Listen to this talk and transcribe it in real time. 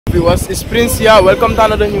Viewers, it's Prince here. Welcome to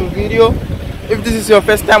another new video. If this is your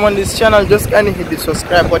first time on this channel, just kindly hit the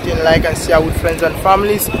subscribe button, like and share with friends and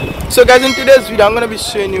families. So guys, in today's video I'm going to be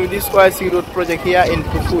showing you this OIC road project here in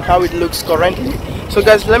Brufut, how it looks currently. So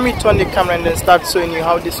guys, let me turn the camera and then start showing you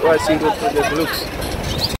how this OIC road project looks.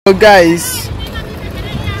 So guys,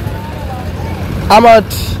 I'm at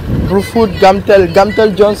Brufut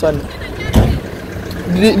Gamtel Johnson.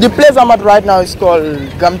 The place I'm at right now is called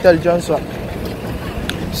Gamtel Johnson.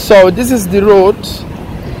 So this is the road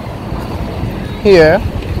here.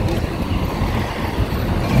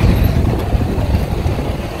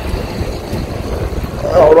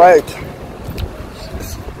 All right.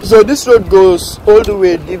 So this road goes all the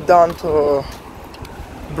way deep down to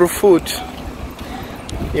Brufut.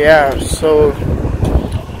 Yeah. So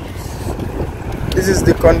this is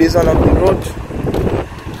the condition of the road.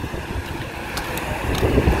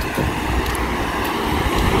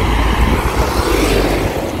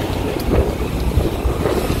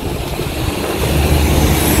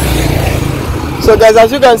 So guys,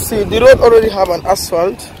 as you can see, the road already have an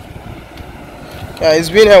asphalt. Yeah, it's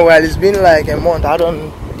been a while, it's been like a month. I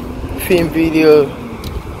don't film video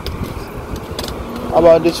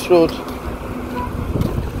about this road.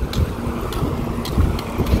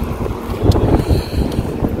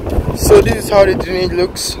 So this is how the drainage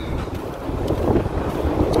looks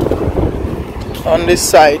on this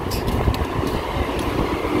side.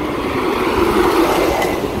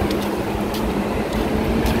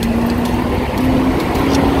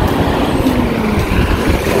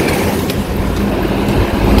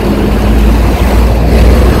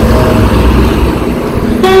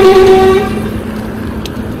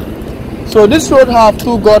 So this road have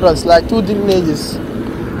two gutters, like two drainages,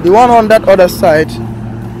 the one on that other side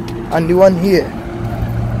and the one here.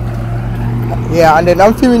 Yeah, and then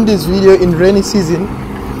I'm filming this video in rainy season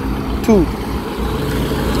too.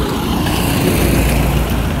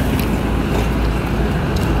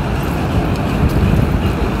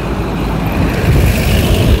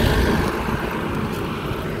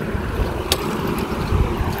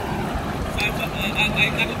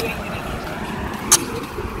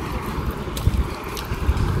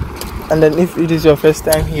 And then if it is your first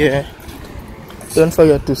time here, don't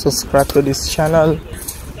forget to subscribe to this channel,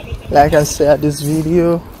 like and share this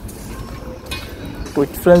video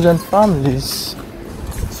with friends and families.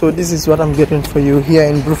 So this is what I'm getting for you here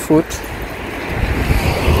in Brufut.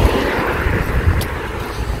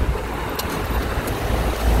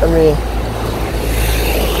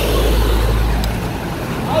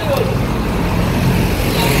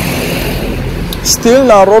 Still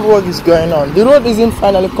now road work is going on. The road isn't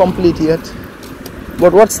finally complete yet,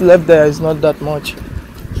 but what's left there is not that much.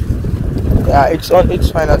 Yeah, it's on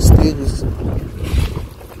its final stages.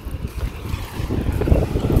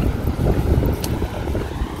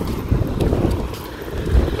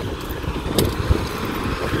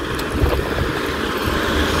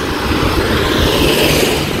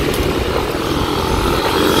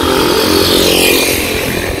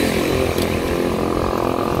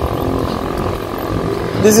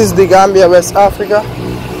 This is the Gambia, West Africa.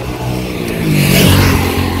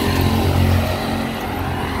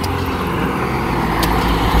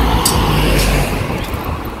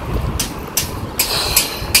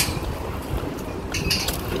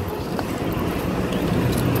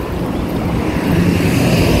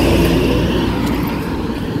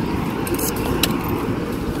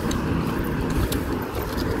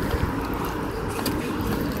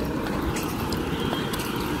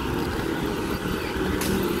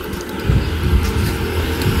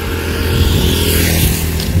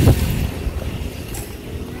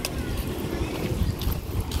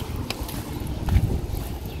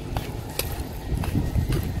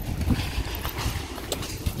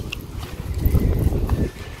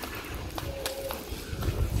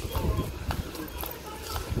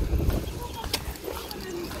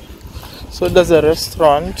 So there's a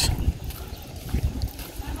restaurant.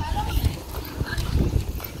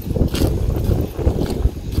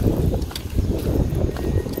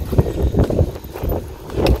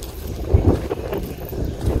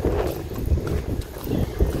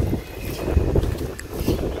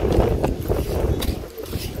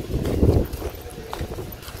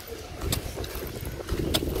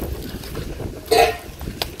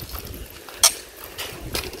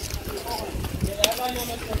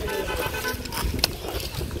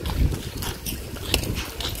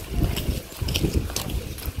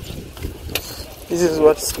 This is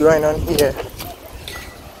what's going on here.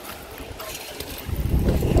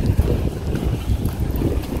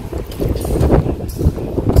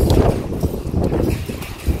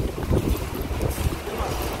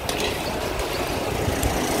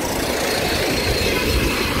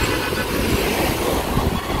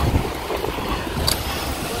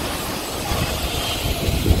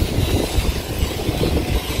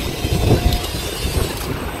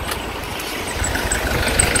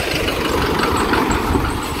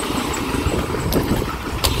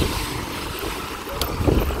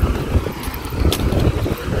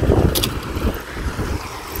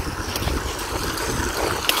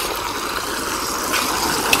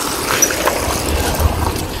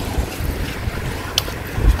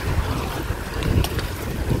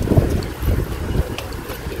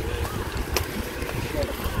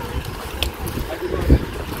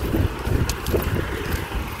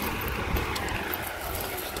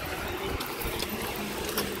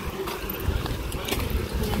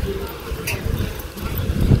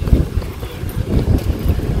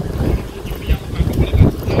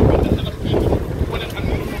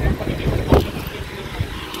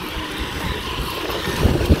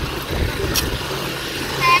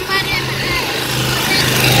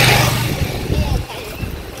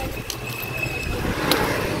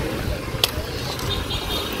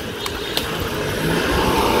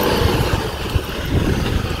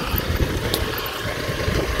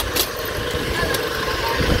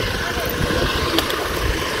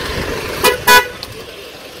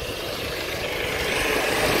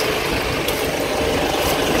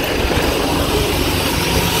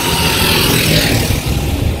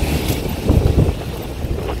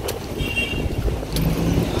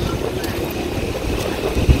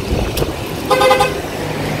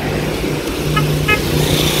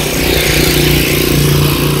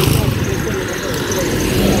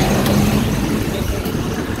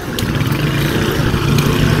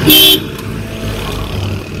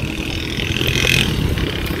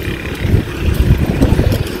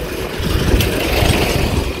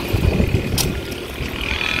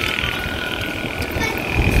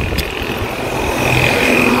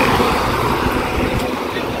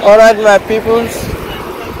 Alright, my peoples,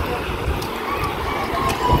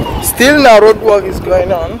 still now road work is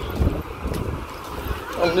going on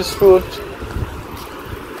this road.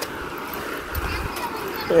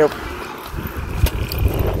 Yep.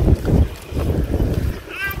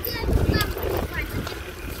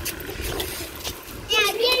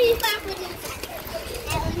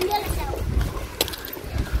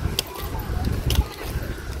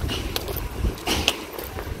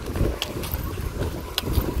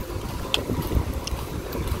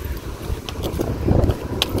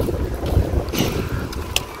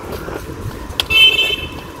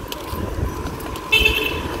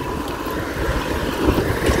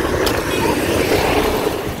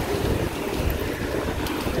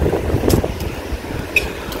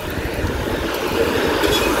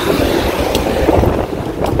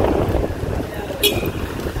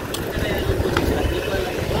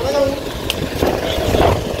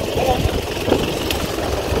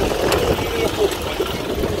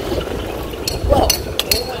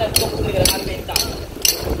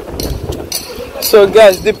 So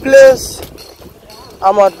guys, the place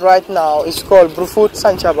I'm at right now is called Brufut,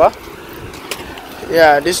 Sanchaba.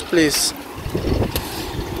 Yeah, this place.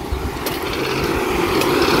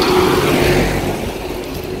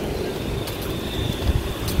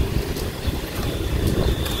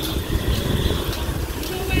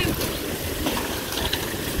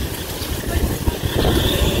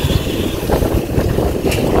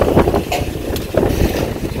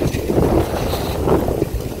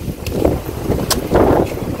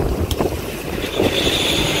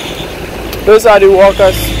 Those are the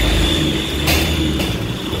workers.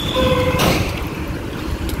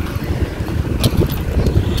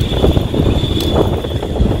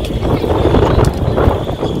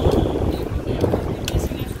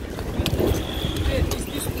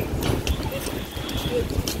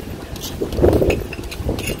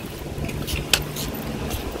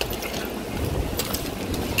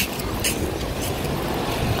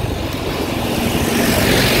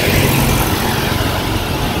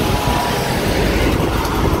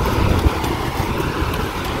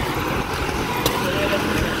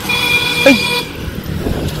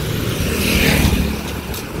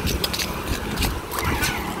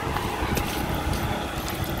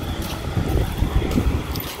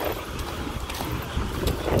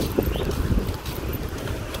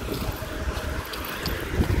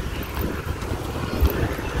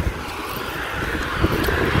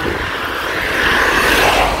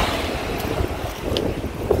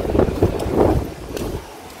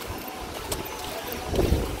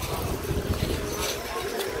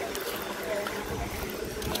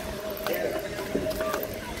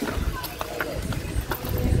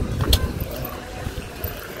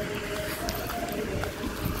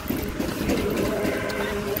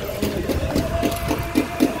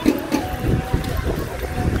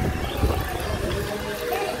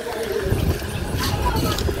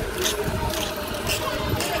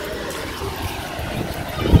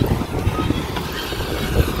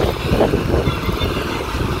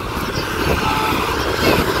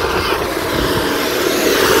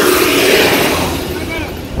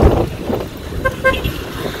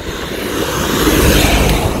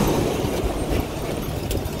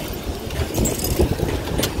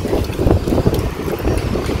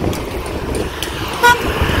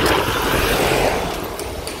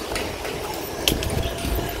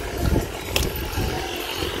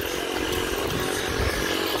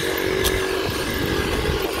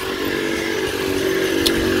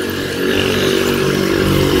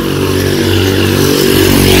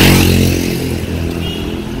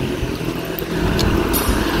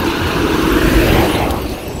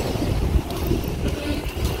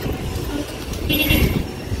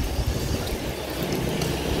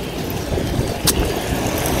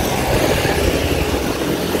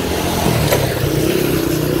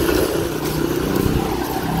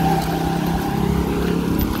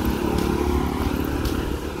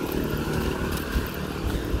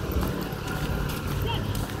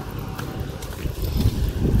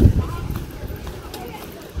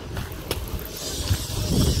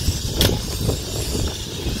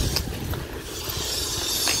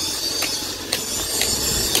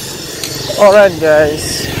 Alright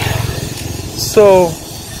guys, so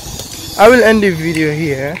I will end the video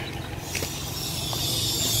here.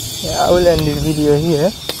 I will end the video here.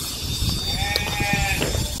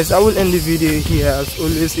 Yes, I will end the video here. As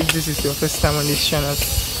always, if this is your first time on this channel,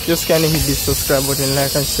 just kindly hit the subscribe button,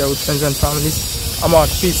 like and share with friends and families. I'm out.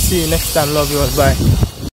 Peace. See you next time. Love you all. Bye.